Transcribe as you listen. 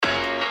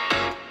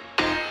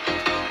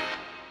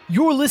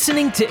You're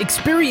listening to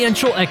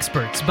Experiential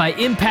Experts by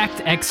Impact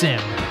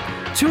XM.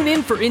 Tune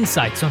in for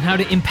insights on how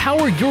to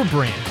empower your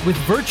brand with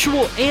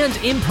virtual and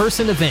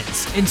in-person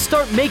events and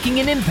start making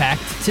an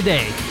impact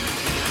today.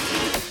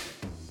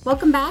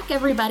 Welcome back,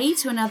 everybody,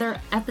 to another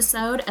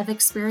episode of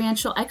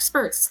Experiential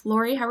Experts.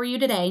 Lori, how are you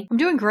today? I'm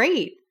doing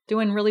great.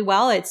 Doing really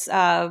well. It's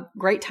a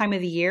great time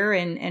of the year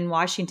in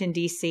Washington,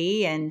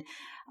 D.C. And,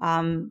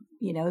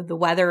 the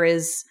weather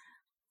it's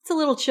a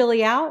little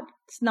chilly out.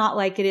 It's not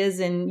like it is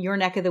in your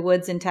neck of the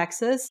woods in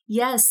Texas.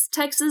 Yes,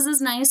 Texas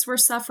is nice. We're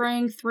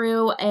suffering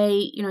through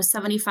a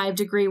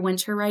 75-degree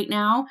winter right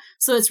now,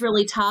 so it's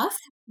really tough.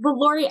 But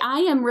Lori, I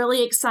am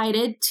really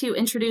excited to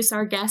introduce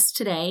our guest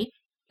today,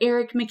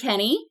 Eric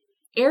McKinney.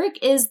 Eric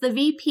is the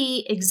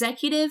VP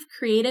Executive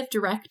Creative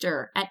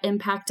Director at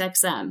Impact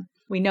XM.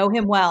 We know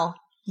him well.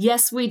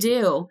 Yes, we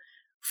do.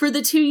 For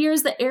the 2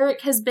 years that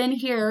Eric has been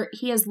here,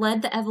 he has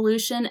led the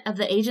evolution of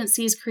the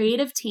agency's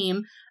creative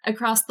team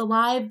across the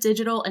live,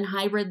 digital, and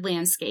hybrid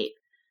landscape.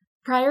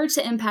 Prior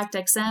to Impact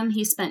XM,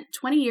 he spent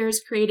 20 years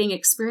creating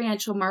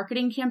experiential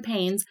marketing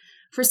campaigns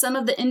for some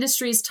of the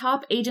industry's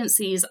top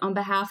agencies on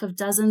behalf of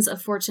dozens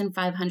of Fortune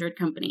 500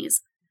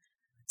 companies.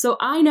 So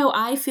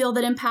I feel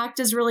that Impact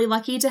is really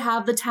lucky to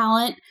have the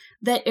talent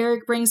that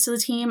Eric brings to the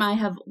team. I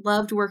have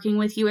loved working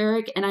with you,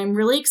 Eric, and I'm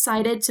really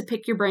excited to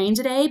pick your brain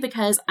today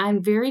because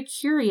I'm very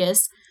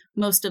curious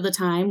most of the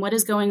time what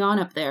is going on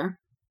up there.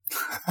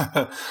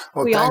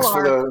 Well, we all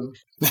are.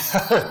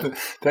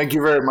 Thank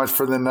you very much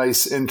for the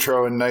nice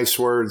intro and nice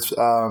words.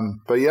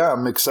 But yeah,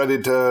 I'm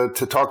excited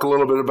to talk a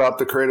little bit about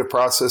the creative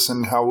process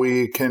and how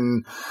we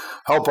can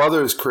help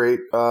others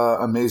create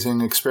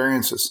amazing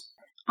experiences.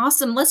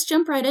 Awesome. Let's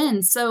jump right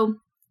in. So,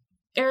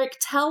 Eric,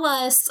 tell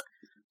us,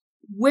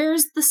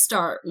 where's the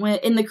start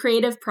in the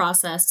creative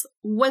process?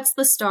 What's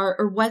the start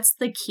or what's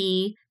the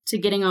key to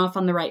getting off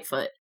on the right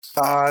foot?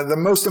 The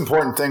most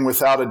important thing,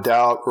 without a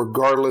doubt,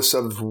 regardless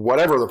of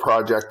whatever the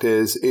project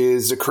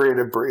is a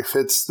creative brief.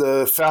 It's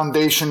the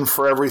foundation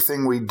for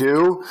everything we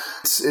do.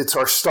 It's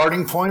our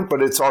starting point,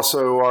 but it's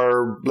also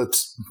our,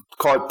 let's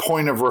call it,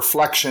 point of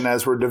reflection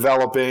as we're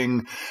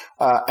developing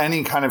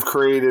any kind of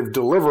creative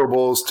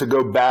deliverables to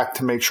go back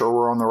to make sure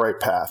we're on the right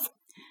path.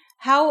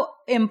 How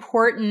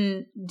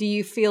important do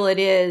you feel it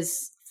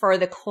is for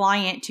the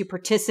client to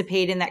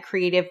participate in that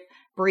creative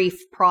brief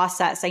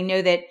process? I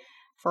know that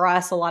for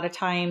us, a lot of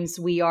times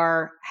we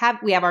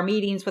have our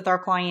meetings with our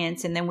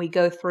clients, and then we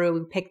go through,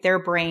 we pick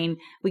their brain,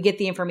 we get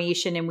the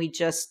information, and we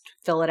just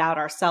fill it out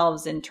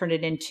ourselves and turn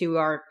it into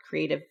our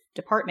creative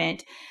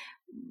department.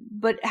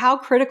 But how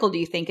critical do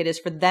you think it is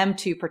for them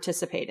to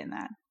participate in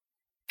that?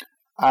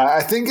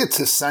 I think it's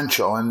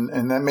essential,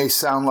 and that may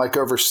sound like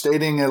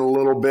overstating it a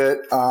little bit.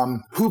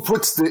 Who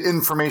puts the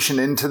information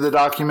into the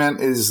document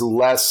is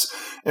less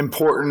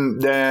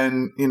important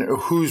than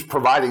who's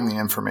providing the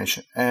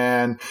information.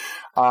 And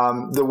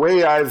one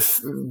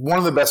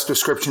of the best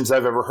descriptions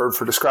I've ever heard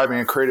for describing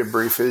a creative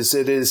brief is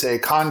it is a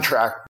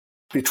contract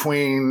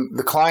between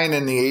the client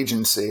and the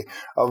agency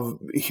of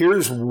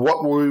here's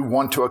what we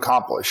want to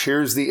accomplish.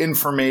 Here's the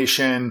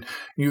information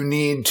you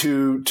need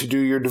to do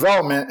your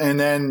development. And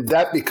then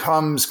that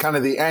becomes kind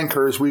of the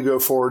anchor as we go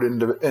forward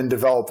and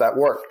develop that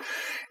work.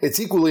 It's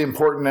equally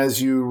important as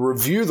you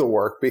review the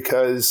work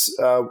because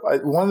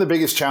one of the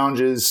biggest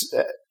challenges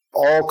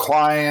all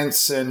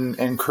clients and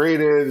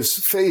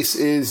creatives face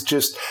is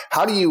just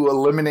how do you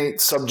eliminate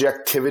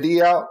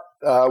subjectivity out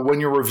when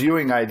you're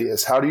reviewing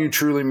ideas? How do you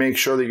truly make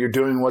sure that you're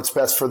doing what's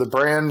best for the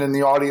brand and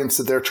the audience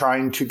that they're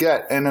trying to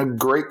get? And a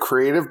great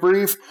creative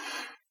brief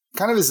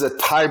kind of is a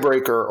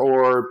tiebreaker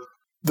or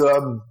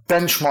the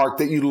benchmark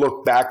that you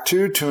look back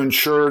to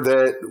ensure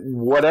that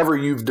whatever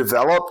you've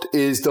developed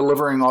is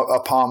delivering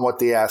upon what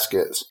the ask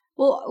is.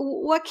 Well,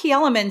 what key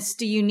elements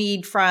do you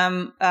need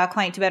from a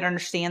client to better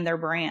understand their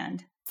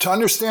brand? To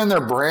understand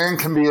their brand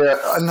can be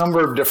a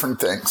number of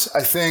different things.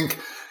 I think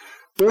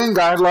brand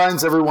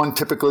guidelines, everyone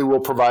typically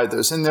will provide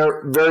those, and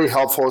they're very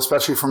helpful,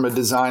 especially from a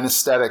design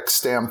aesthetic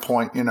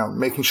standpoint,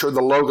 making sure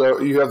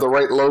you have the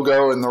right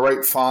logo and the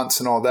right fonts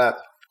and all that.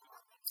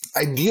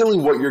 Ideally,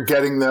 what you're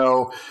getting,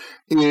 though,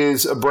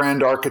 is a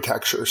brand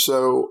architecture.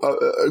 So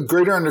a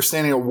greater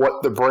understanding of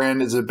what the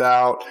brand is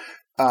about,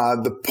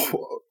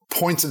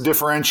 points of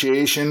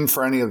differentiation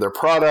for any of their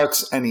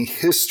products, any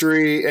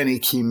history, any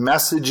key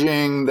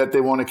messaging that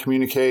they want to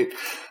communicate.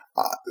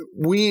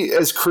 We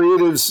as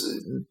creatives,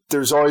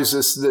 there's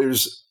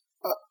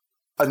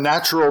a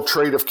natural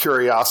trait of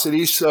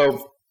curiosity.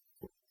 So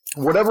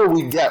whatever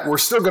we get, we're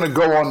still going to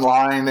go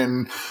online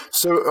and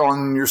so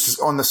on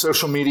the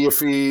social media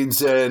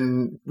feeds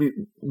and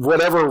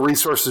whatever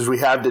resources we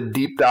have to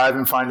deep dive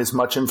and find as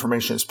much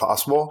information as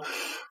possible.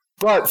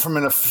 But from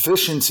an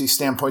efficiency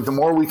standpoint, the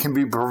more we can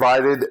be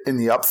provided in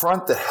the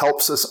upfront that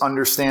helps us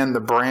understand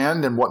the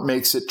brand and what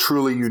makes it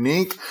truly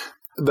unique,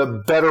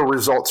 the better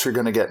results you're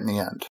going to get in the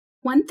end.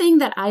 One thing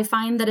that I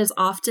find that is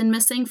often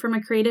missing from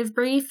a creative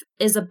brief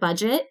is a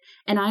budget.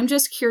 And I'm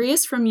just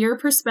curious from your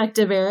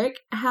perspective, Eric,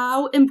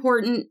 how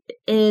important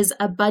is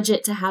a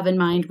budget to have in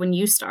mind when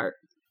you start?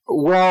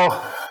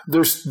 Well,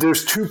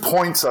 there's 2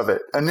 points of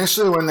it.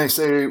 Initially, when they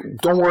say,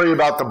 don't worry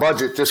about the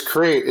budget, just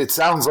create, it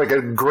sounds like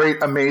a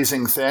great,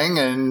 amazing thing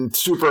and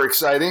super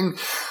exciting.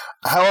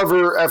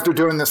 However, after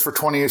doing this for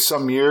 20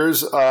 some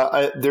years,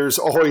 there's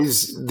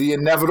always the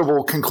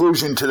inevitable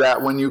conclusion to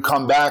that when you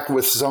come back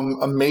with some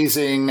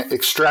amazing,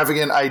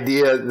 extravagant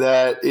idea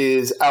that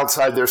is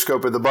outside their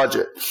scope of the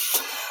budget.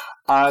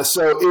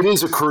 So it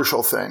is a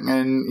crucial thing.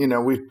 And,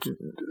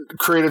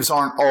 creatives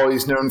aren't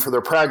always known for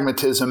their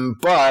pragmatism,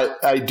 but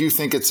I do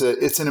think it's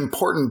an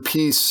important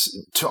piece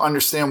to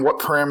understand what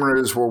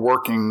parameters we're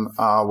working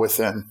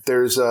within.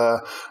 There's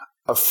a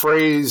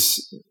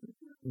phrase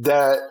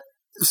that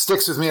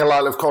sticks with me a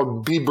lot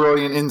called be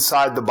brilliant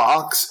inside the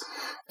box.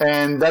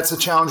 And that's a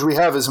challenge we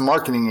have as a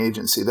marketing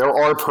agency. There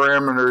are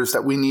parameters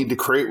that we need to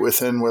create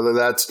within, whether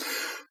that's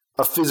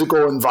a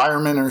physical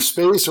environment or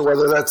space, or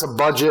whether that's a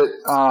budget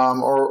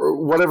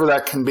or whatever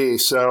that can be.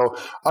 So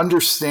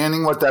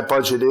understanding what that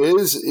budget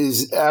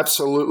is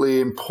absolutely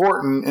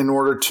important in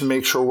order to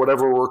make sure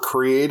whatever we're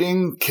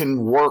creating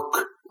can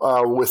work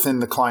within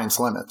the client's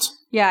limits.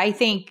 Yeah, I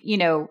think,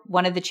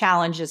 one of the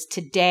challenges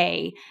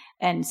today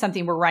and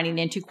something we're running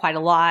into quite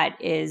a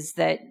lot is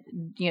that,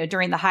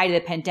 during the height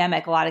of the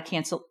pandemic, a lot of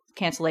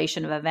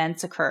cancellation of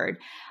events occurred.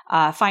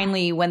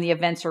 Finally, when the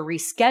events are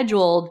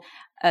rescheduled,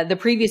 the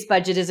previous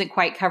budget isn't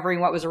quite covering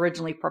what was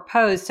originally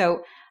proposed.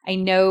 So I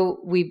know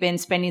we've been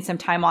spending some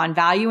time on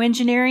value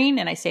engineering,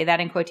 and I say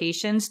that in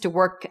quotations, to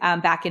work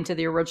back into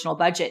the original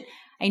budget.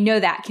 I know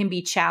that can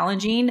be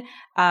challenging.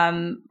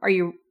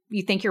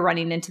 You think you're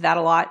running into that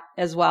a lot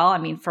as well? I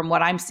mean, from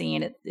what I'm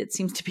seeing, it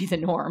seems to be the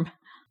norm.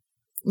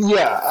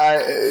 Yeah,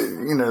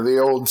 the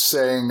old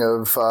saying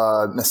of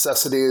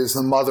necessity is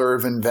the mother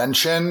of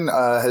invention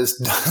has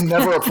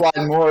never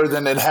applied more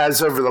than it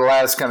has over the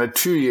last kind of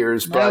 2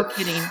 years. No but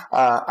kidding.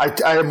 I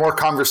have more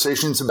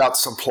conversations about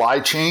supply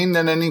chain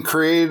than any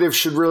creative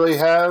should really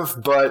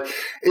have, but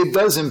it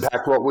does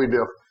impact what we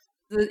do.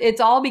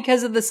 It's all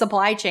because of the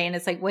supply chain.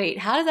 It's like, wait,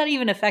 how does that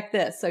even affect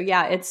this? So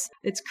yeah, it's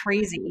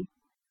crazy.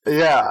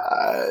 Yeah.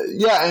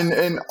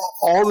 And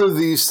all of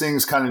these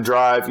things kind of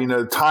drive,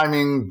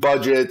 timing,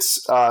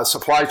 budgets,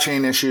 supply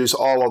chain issues,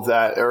 all of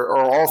that are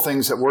all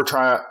things that we're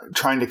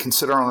trying to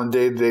consider on a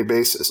day-to-day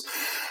basis.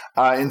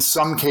 In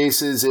some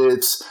cases,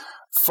 it's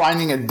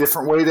finding a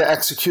different way to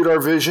execute our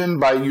vision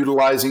by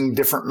utilizing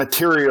different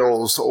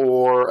materials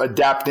or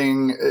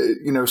adapting,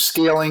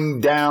 scaling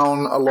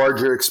down a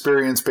larger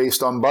experience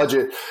based on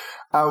budget.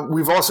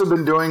 We've also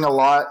been doing a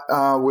lot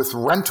with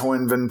rental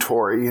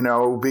inventory,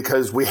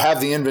 because we have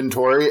the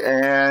inventory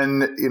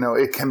and,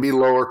 it can be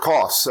lower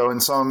cost. So in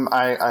some,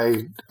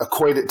 I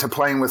equate it to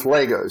playing with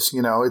Legos.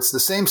 It's the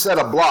same set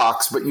of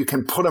blocks, but you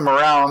can put them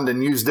around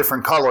and use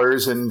different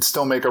colors and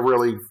still make a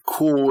really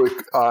cool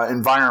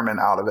environment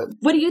out of it.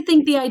 What do you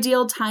think the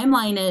ideal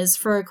timeline is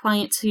for a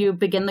client to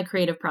begin the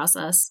creative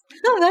process?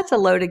 Oh, that's a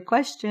loaded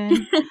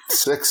question.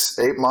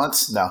 6-8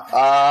 months? No.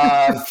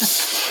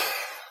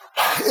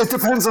 It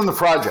depends on the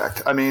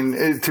project. I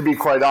mean, to be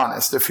quite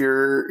honest, if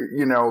you're,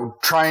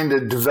 trying to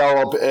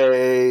develop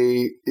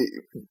a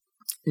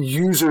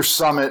user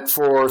summit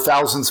for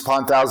thousands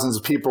upon thousands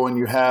of people and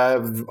you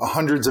have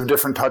hundreds of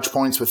different touch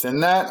points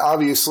within that,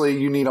 obviously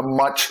you need a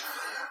much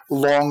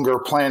longer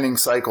planning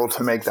cycle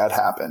to make that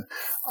happen.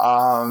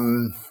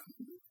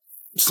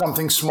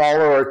 Something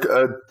smaller,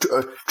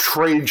 a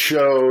trade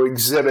show,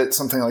 exhibit,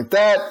 something like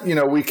that,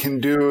 we can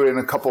do in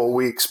a couple of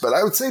weeks. But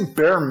I would say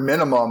bare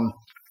minimum,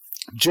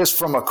 just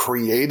from a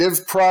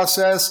creative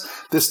process,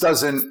 this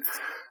doesn't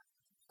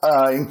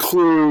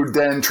include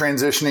then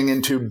transitioning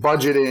into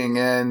budgeting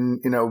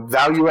and,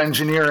 value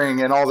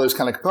engineering and all those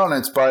kind of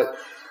components. But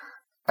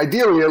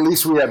ideally, at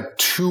least we have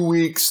 2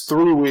 weeks,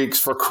 3 weeks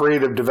for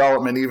creative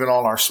development, even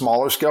on our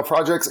smaller scale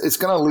projects. It's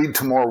going to lead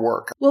to more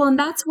work. Well, and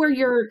that's where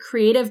your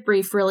creative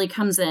brief really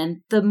comes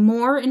in. The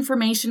more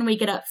information we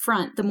get up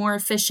front, the more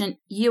efficient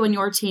you and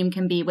your team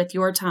can be with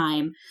your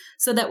time,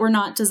 so that we're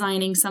not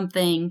designing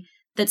something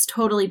that's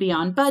totally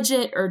beyond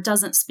budget or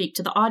doesn't speak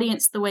to the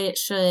audience the way it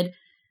should.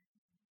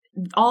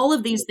 All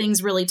of these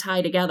things really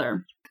tie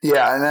together.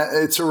 Yeah,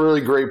 and it's a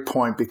really great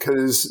point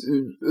because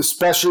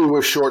especially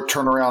with short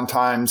turnaround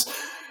times,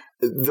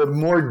 the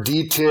more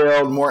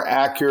detailed, more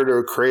accurate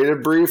or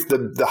creative brief,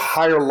 the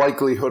higher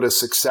likelihood of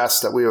success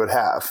that we would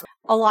have.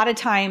 A lot of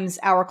times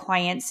our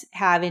clients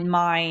have in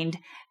mind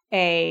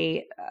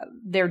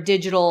their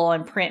digital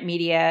and print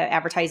media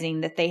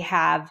advertising that they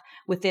have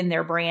within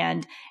their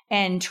brand,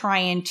 and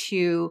trying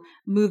to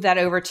move that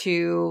over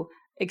to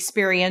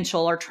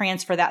experiential or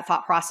transfer that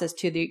thought process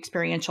to the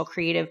experiential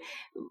creative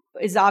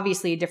is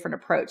obviously a different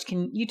approach.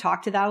 Can you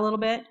talk to that a little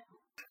bit?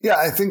 Yeah,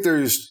 I think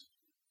there's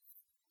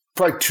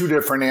probably 2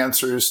 different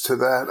answers to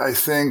that. I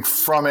think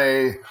from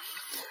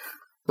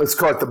let's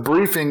call it the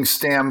briefing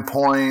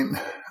standpoint,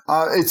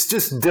 it's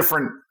just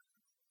different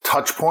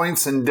touch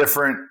points and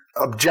different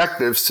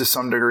objectives to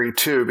some degree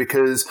too,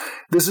 because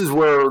this is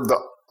where the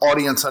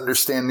audience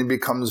understanding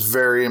becomes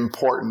very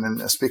important in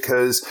this,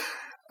 because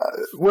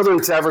whether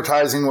it's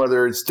advertising,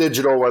 whether it's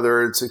digital,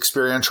 whether it's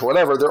experiential,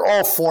 whatever, they're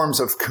all forms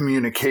of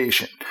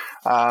communication.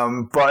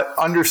 But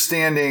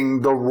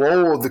understanding the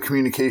role of the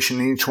communication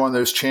in each one of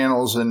those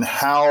channels and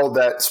how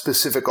that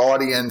specific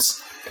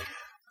audience,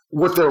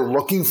 what they're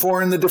looking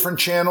for in the different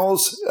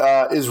channels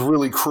is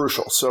really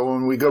crucial. So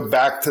when we go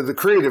back to the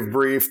creative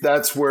brief,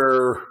 that's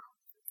where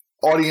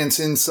audience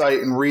insight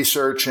and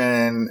research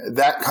and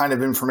that kind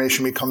of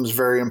information becomes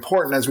very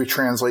important as we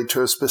translate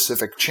to a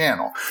specific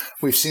channel.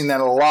 We've seen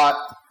that a lot,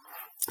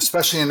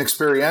 especially in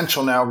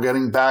experiential now,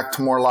 getting back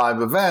to more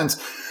live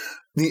events.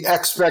 The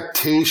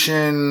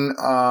expectation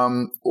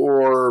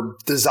or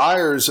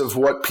desires of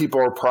what people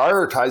are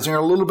prioritizing are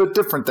a little bit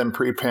different than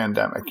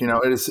pre-pandemic.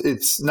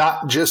 It's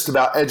not just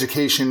about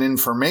education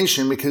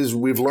information, because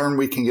we've learned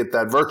we can get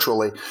that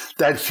virtually.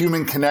 That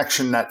human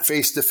connection, that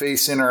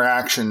face-to-face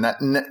interaction, that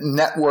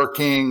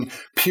networking,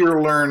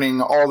 peer learning,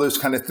 all those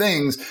kind of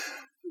things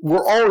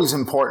were always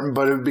important,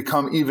 but have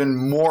become even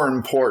more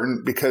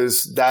important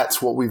because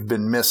that's what we've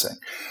been missing.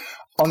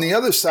 On the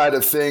other side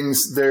of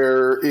things,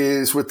 there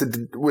is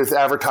with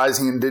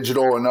advertising and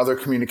digital and other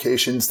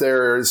communications,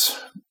 there's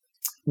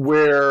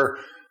where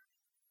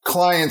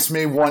clients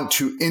may want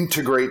to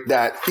integrate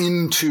that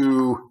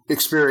into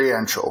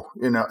experiential.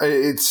 We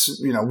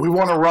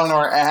want to run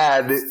our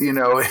ad,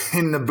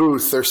 in the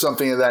booth or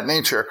something of that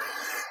nature.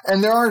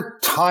 And there are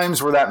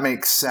times where that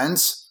makes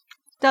sense.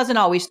 Doesn't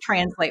always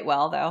translate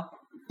well, though.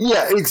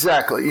 Yeah,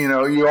 exactly.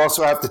 You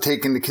also have to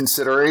take into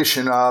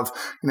consideration of,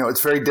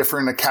 it's very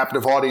different a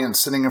captive audience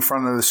sitting in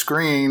front of the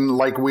screen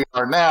like we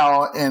are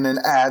now and an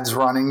ad's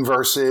running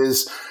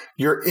versus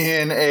you're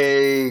in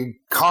a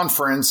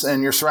conference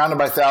and you're surrounded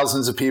by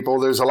thousands of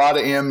people. There's a lot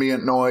of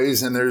ambient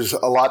noise and there's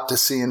a lot to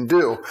see and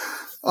do.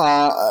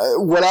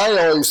 What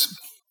I always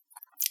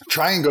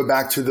try and go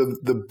back to,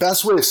 the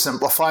best way of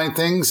simplifying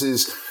things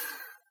is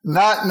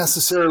not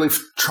necessarily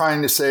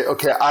trying to say,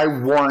 okay, I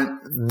want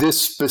this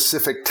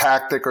specific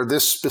tactic or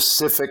this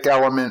specific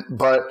element,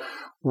 but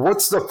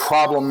what's the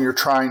problem you're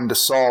trying to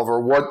solve, or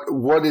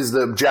what is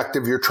the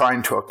objective you're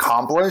trying to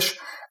accomplish?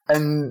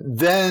 And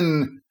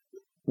then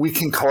we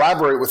can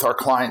collaborate with our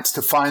clients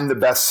to find the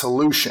best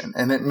solution.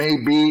 And it may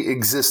be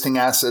existing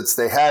assets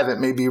they have. It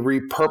may be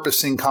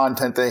repurposing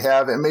content they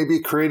have. It may be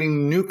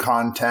creating new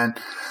content.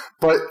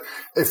 But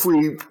if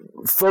we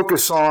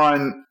focus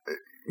on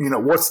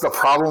what's the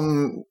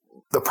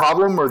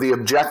problem or the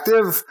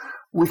objective,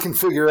 we can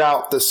figure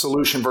out the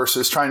solution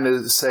versus trying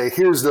to say,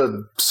 here's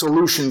the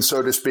solution,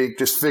 so to speak,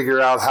 just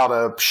figure out how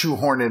to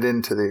shoehorn it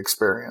into the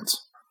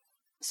experience.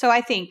 So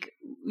I think,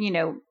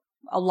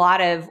 a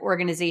lot of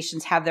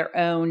organizations have their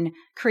own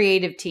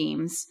creative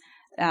teams,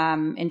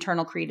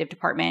 internal creative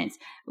departments.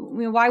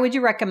 Why would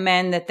you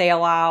recommend that they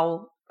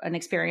allow an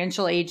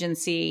experiential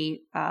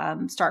agency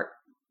start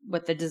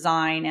with the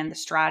design and the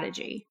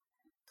strategy?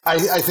 I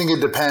think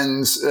it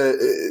depends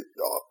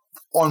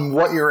on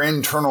what your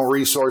internal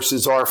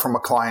resources are from a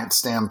client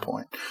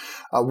standpoint.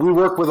 We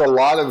work with a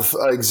lot of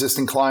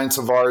existing clients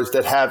of ours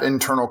that have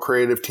internal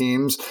creative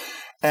teams.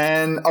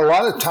 And a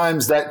lot of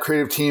times that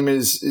creative team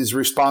is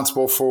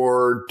responsible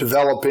for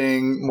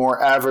developing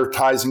more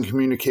advertising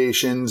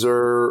communications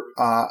or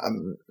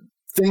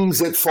things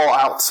that fall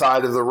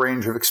outside of the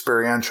range of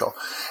experiential.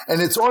 And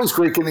it's always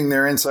great getting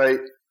their insight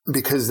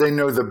because they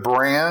know the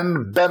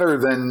brand better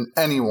than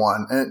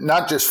anyone, and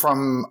not just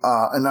from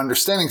an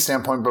understanding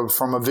standpoint, but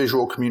from a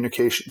visual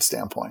communication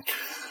standpoint.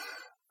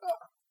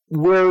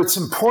 Where it's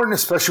important,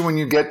 especially when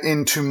you get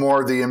into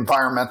more of the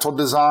environmental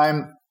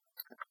design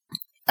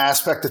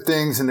aspect of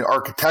things and the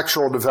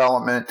architectural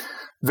development,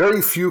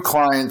 very few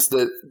clients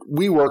that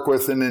we work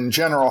with and in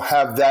general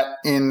have that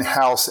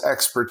in-house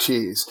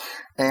expertise.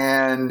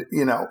 And,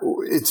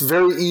 it's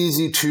very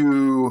easy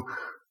to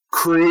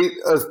create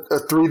a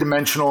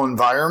three-dimensional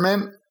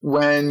environment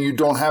when you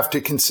don't have to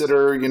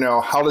consider,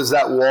 how does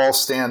that wall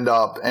stand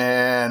up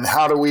and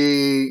how do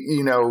we,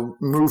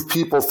 move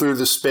people through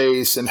the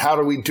space and how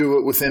do we do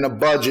it within a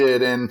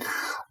budget and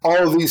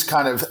all of these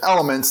kind of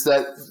elements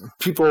that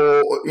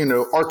people,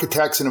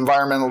 architects and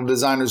environmental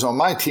designers on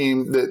my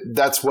team,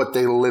 that's what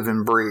they live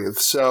and breathe.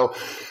 So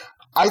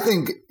I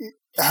think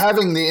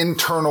having the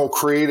internal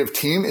creative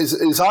team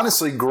is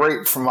honestly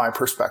great from my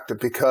perspective,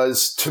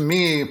 because to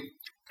me,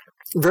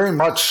 very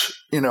much,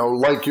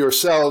 like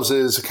yourselves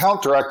as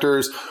account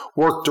directors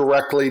work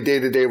directly day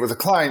to day with a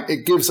client,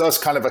 it gives us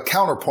kind of a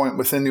counterpoint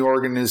within the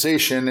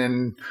organization.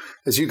 And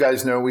as you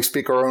guys know, we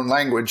speak our own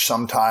language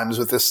sometimes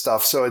with this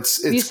stuff. So it's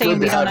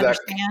good to have that.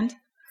 Understand?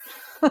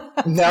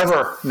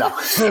 Never, no.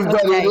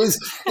 But Okay.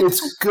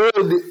 it's good.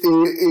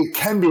 It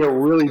can be a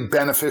really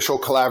beneficial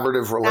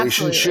collaborative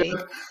relationship.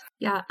 Absolutely.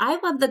 Yeah, I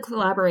love the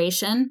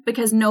collaboration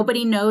because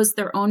nobody knows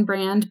their own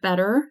brand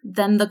better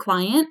than the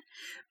client.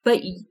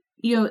 But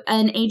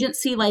an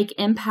agency like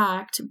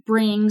Impact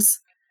brings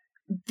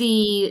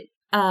the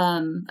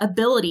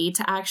ability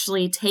to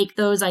actually take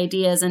those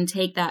ideas and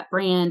take that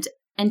brand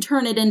and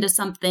turn it into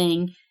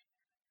something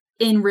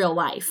in real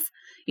life.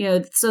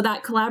 So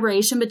that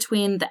collaboration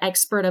between the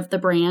expert of the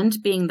brand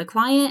being the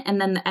client and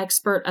then the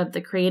expert of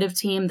the creative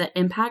team that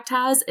Impact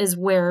has is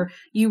where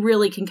you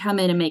really can come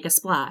in and make a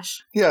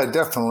splash. Yeah,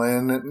 definitely.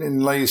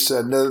 And like you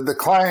said, the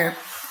client,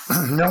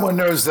 no one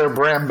knows their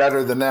brand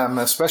better than them,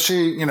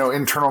 especially,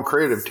 internal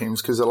creative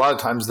teams, because a lot of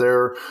times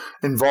they're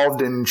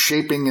involved in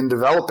shaping and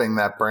developing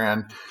that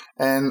brand.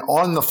 And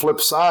on the flip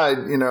side,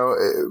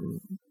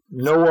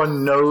 no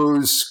one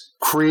knows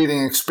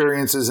creating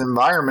experiences,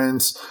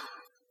 environments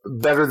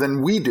better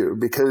than we do,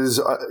 because,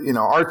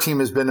 our team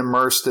has been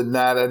immersed in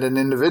that at an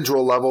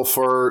individual level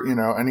for,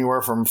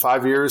 anywhere from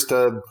 5 years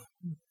to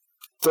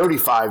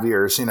 35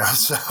 years,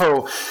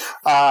 so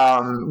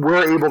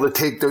we're able to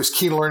take those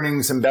key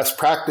learnings and best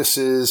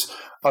practices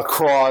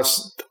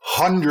across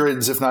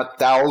hundreds, if not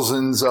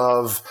thousands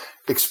of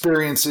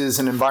experiences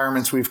and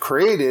environments we've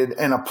created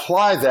and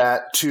apply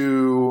that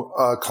to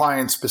a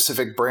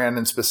client-specific brand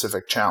and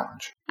specific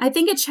challenge. I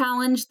think a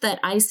challenge that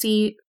I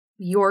see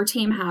your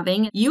team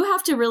having, you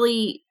have to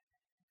really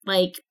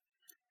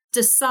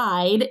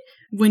decide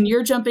when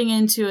you're jumping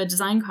into a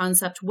design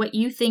concept what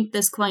you think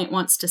this client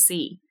wants to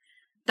see.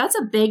 That's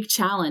a big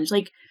challenge.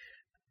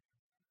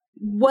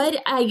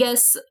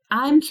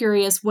 I'm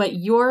curious what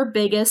your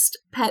biggest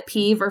pet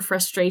peeve or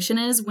frustration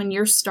is when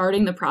you're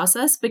starting the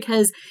process,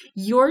 because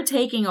you're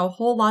taking a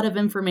whole lot of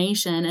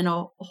information and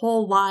a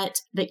whole lot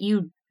that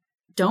you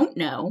don't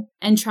know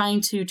and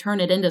trying to turn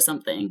it into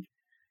something.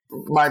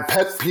 My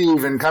pet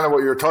peeve and kind of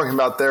what you're talking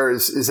about there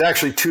is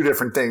actually two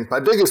different things. My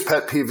biggest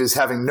pet peeve is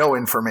having no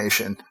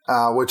information,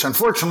 which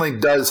unfortunately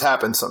does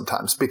happen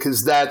sometimes,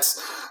 because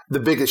that's the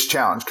biggest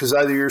challenge, because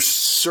either you're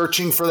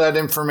searching for that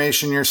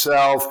information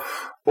yourself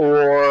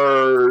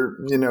or,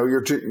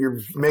 you're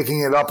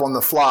making it up on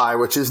the fly,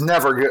 which is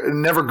never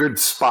good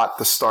spot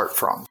to start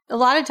from. A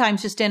lot of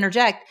times, just to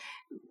interject,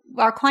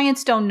 our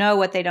clients don't know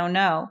what they don't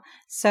know.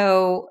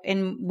 So,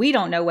 and we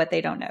don't know what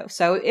they don't know.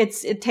 So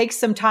it takes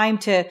some time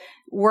to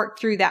work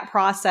through that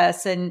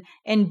process and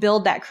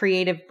build that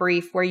creative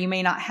brief where you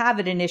may not have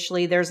it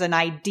initially. There's an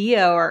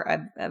idea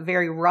or a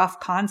very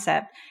rough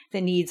concept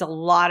that needs a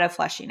lot of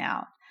fleshing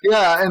out.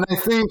 Yeah, and I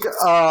think,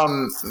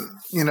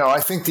 I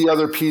think the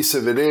other piece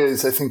of it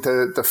is, I think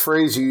the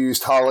phrase you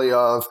used, Holly,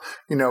 of,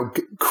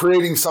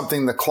 creating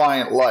something the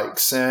client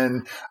likes.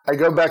 And I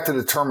go back to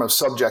the term of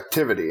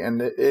subjectivity.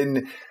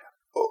 And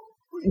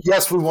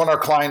yes, we want our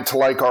client to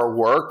like our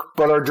work,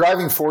 but our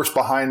driving force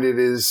behind it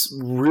is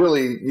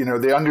really,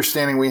 the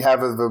understanding we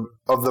have of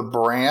the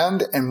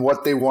brand and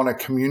what they want to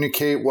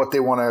communicate, what they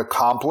want to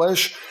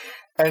accomplish,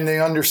 and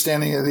the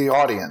understanding of the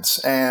audience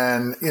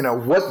and,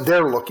 what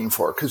they're looking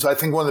for. Because I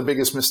think one of the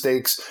biggest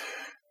mistakes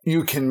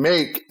you can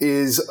make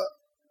is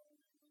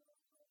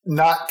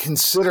not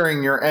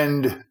considering your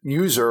end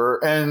user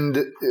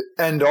and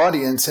end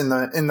audience in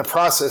the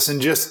process,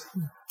 and just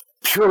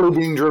purely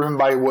being driven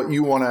by what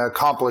you want to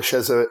accomplish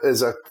as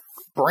a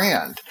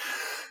brand.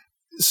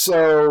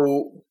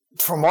 So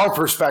from our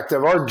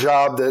perspective, our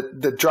job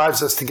that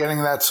drives us to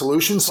getting that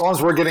solution, so long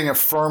as we're getting a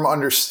firm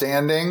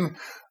understanding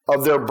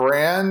of their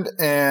brand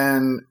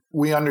and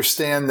we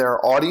understand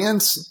their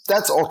audience,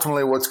 that's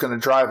ultimately what's going to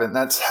drive it. And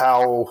that's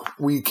how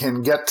we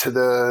can get to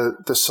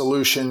the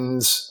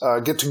solutions,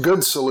 get to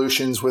good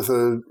solutions with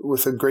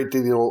a great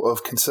deal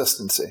of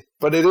consistency.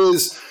 But it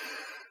is,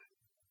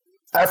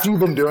 after you've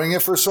been doing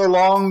it for so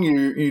long,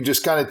 you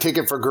just kind of take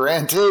it for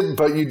granted,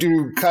 but you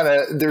do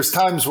there's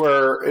times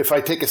where if I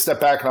take a step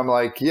back and I'm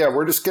like, yeah,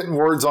 we're just getting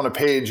words on a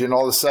page, and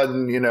all of a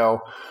sudden, a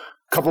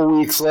couple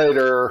weeks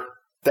later,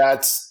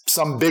 that's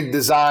some big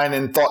design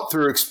and thought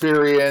through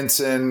experience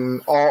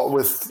and all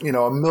with,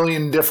 a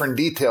million different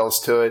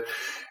details to it.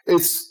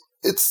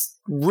 It's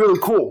really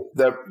cool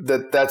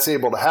that's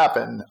able to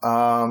happen.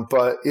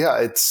 But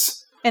yeah,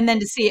 and then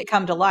to see it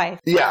come to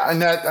life. Yeah.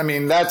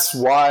 And that's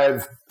why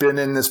I've been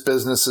in this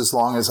business as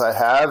long as I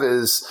have,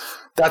 is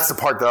that's the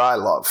part that I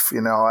love.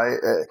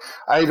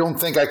 I don't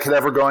think I could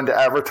ever go into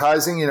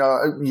advertising.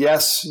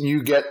 Yes,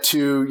 you get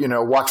to,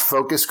 watch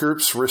focus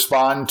groups,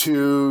 respond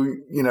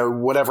to,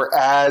 whatever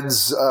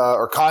ads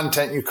or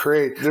content you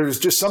create. There's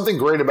just something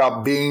great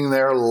about being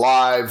there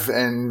live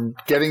and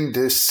getting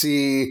to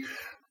see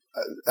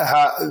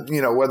how,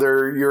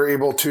 whether you're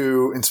able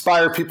to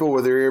inspire people,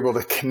 whether you're able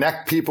to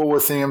connect people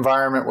with the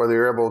environment, whether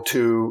you're able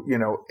to,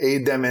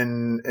 aid them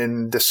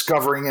in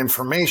discovering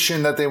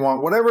information that they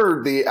want,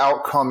 whatever the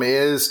outcome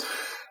is,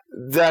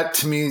 that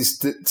to me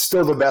is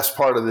still the best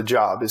part of the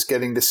job, is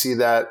getting to see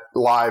that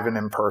live and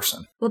in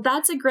person. Well,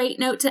 that's a great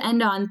note to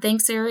end on.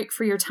 Thanks, Eric,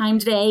 for your time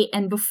today.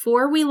 And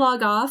before we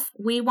log off,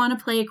 we want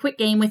to play a quick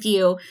game with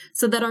you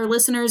so that our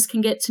listeners can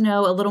get to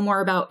know a little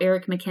more about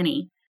Eric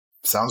McKinney.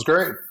 Sounds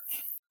great.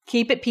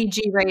 Keep it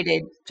PG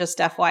rated, just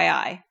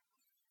FYI.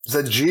 Is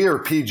that G or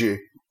PG?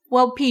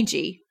 Well,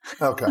 PG.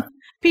 Okay.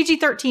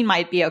 PG-13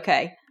 might be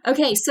okay.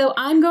 Okay, so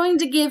I'm going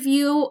to give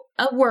you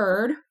a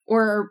word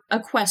or a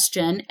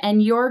question,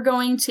 and you're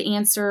going to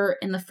answer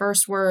in the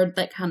first word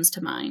that comes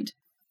to mind.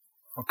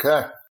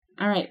 Okay.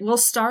 All right, we'll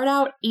start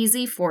out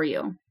easy for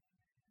you.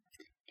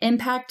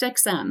 Impact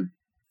XM.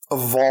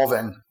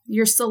 Evolving.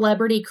 Your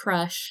celebrity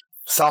crush.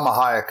 Salma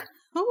Hayek.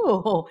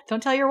 Oh,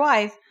 don't tell your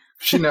wife.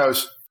 She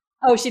knows.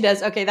 Oh, she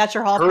does. Okay, that's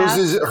your hall pass.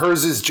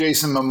 Hers is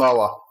Jason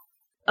Momoa.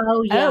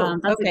 Oh, yeah.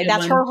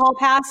 That's her hall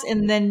pass,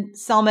 and then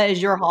Selma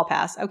is your hall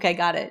pass. Okay,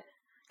 got it.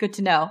 Good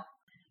to know.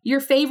 Your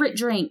favorite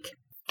drink?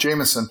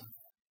 Jameson.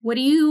 What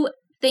do you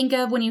think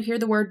of when you hear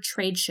the word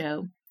trade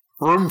show?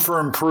 Room for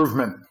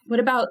improvement. What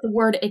about the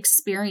word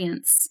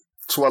experience?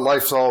 It's what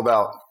life's all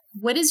about.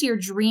 What is your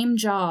dream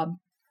job?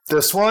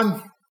 This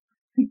one?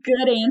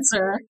 Good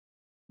answer.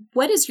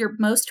 What is your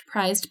most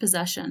prized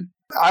possession?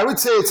 I would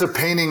say it's a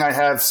painting I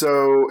have.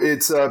 So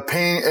it's a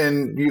paint,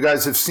 and you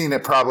guys have seen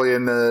it probably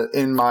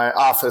in my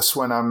office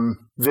when I'm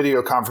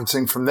video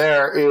conferencing from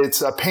there.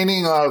 It's a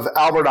painting of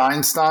Albert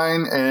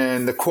Einstein,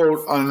 and the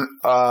quote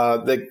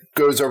that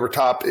goes over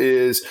top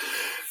is,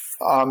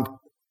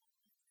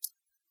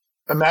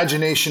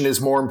 "Imagination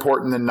is more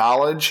important than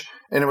knowledge."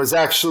 And it was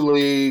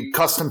actually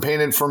custom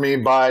painted for me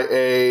by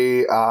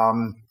a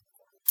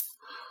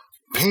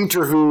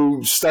painter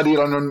who studied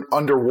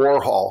under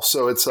Warhol.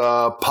 So it's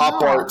a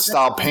pop art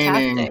style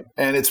painting,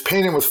 and it's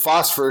painted with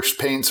phosphorus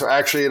paint. So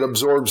actually it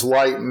absorbs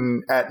light,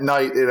 and at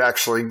night it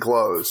actually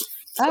glows.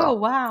 So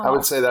wow. I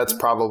would say that's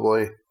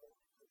probably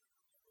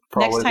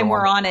next time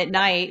we're on at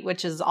night,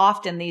 which is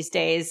often these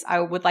days, I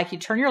would like you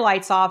to turn your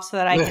lights off so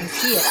that I can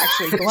see it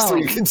actually glowing. So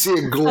you can see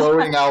a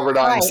glowing Albert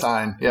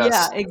Einstein.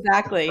 Yes. Yeah,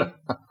 exactly.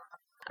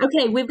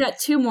 Okay, we've got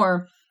two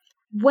more.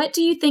 What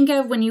do you think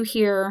of when you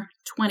hear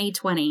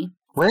 2020?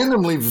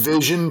 Randomly,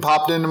 vision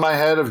popped into my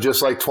head of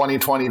just like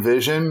 2020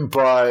 vision,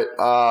 but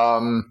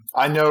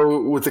I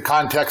know with the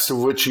context of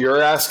which you're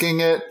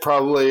asking it,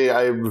 probably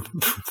I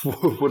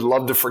would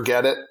love to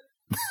forget it.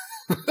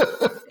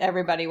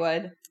 Everybody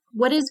would.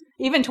 What is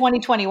even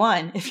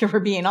 2021, if you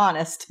were being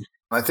honest?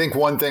 I think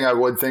one thing I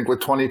would think with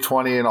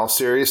 2020 in all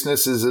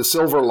seriousness is a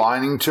silver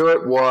lining to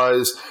it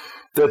was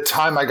the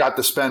time I got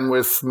to spend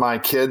with my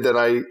kid that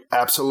I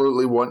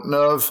absolutely wouldn't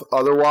have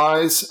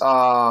otherwise.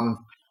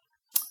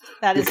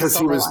 Because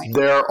he was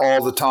there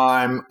all the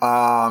time.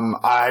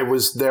 I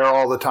was there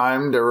all the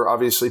time. There were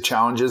obviously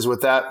challenges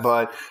with that,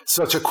 but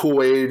such a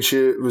cool age.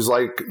 It was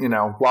like,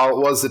 while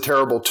it was the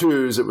terrible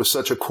twos, it was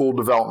such a cool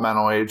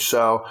developmental age.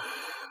 So,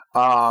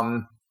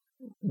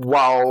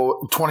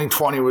 while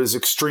 2020 was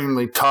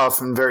extremely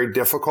tough and very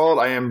difficult,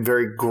 I am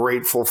very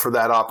grateful for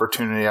that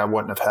opportunity I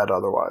wouldn't have had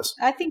otherwise.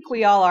 I think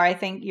we all are. I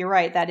think you're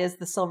right. That is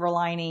the silver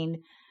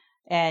lining.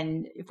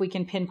 And if we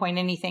can pinpoint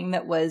anything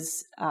that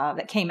was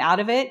that came out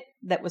of it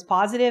that was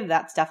positive,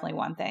 that's definitely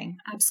one thing.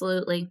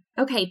 Absolutely.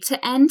 Okay,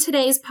 to end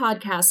today's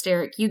podcast,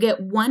 Eric, you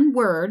get one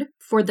word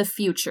for the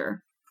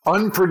future.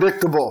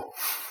 Unpredictable.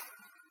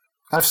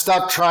 I've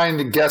stopped trying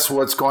to guess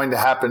what's going to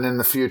happen in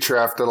the future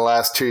after the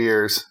last 2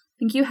 years.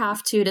 I think you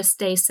have to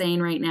stay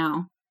sane right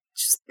now.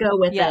 Just go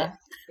with it.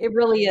 It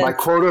really is. My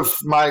quote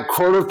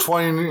of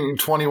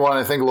 2021,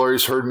 I think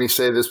Lori's heard me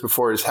say this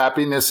before, is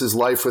happiness is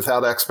life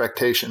without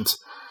expectations.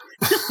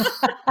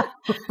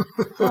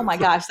 Oh my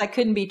gosh, that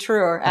couldn't be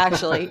truer,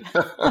 actually.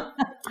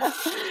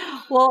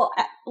 Well,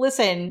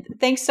 listen,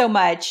 thanks so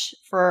much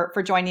for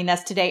joining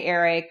us today,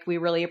 Eric. We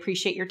really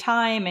appreciate your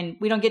time, and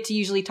we don't get to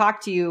usually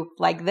talk to you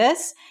like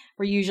this.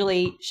 We're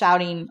usually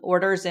shouting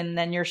orders, and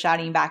then you're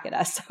shouting back at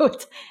us. So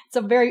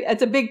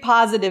it's a big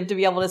positive to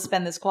be able to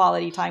spend this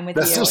quality time with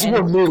you. That's just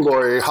with me,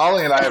 Lori.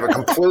 Holly and I have a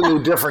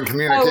completely different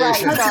communication. Oh,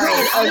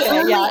 right. Sorry.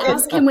 Okay, yeah.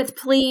 Ask him with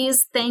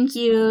please, thank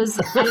yous.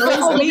 I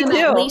always give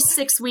him at least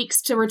 6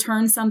 weeks to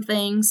return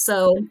something.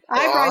 So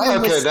I brought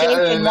him with steak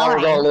and now wine.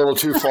 we're going a little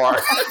too far.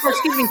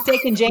 Excuse me,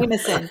 steak and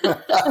Jameson.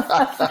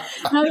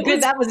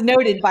 Good, that was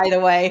noted, by the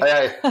way.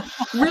 Hey.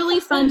 Really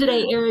fun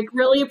today, Eric.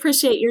 Really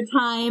appreciate your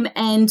time,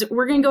 and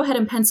we're going to go ahead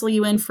and pencil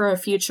you in for a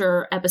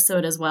future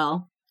episode as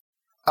well.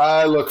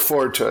 I look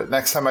forward to it.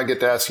 Next time I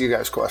get to ask you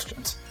guys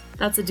questions.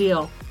 That's a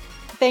deal.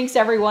 Thanks,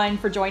 everyone,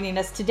 for joining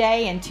us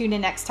today, and tune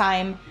in next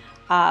time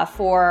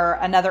for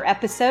another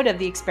episode of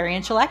The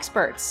Experiential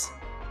Experts.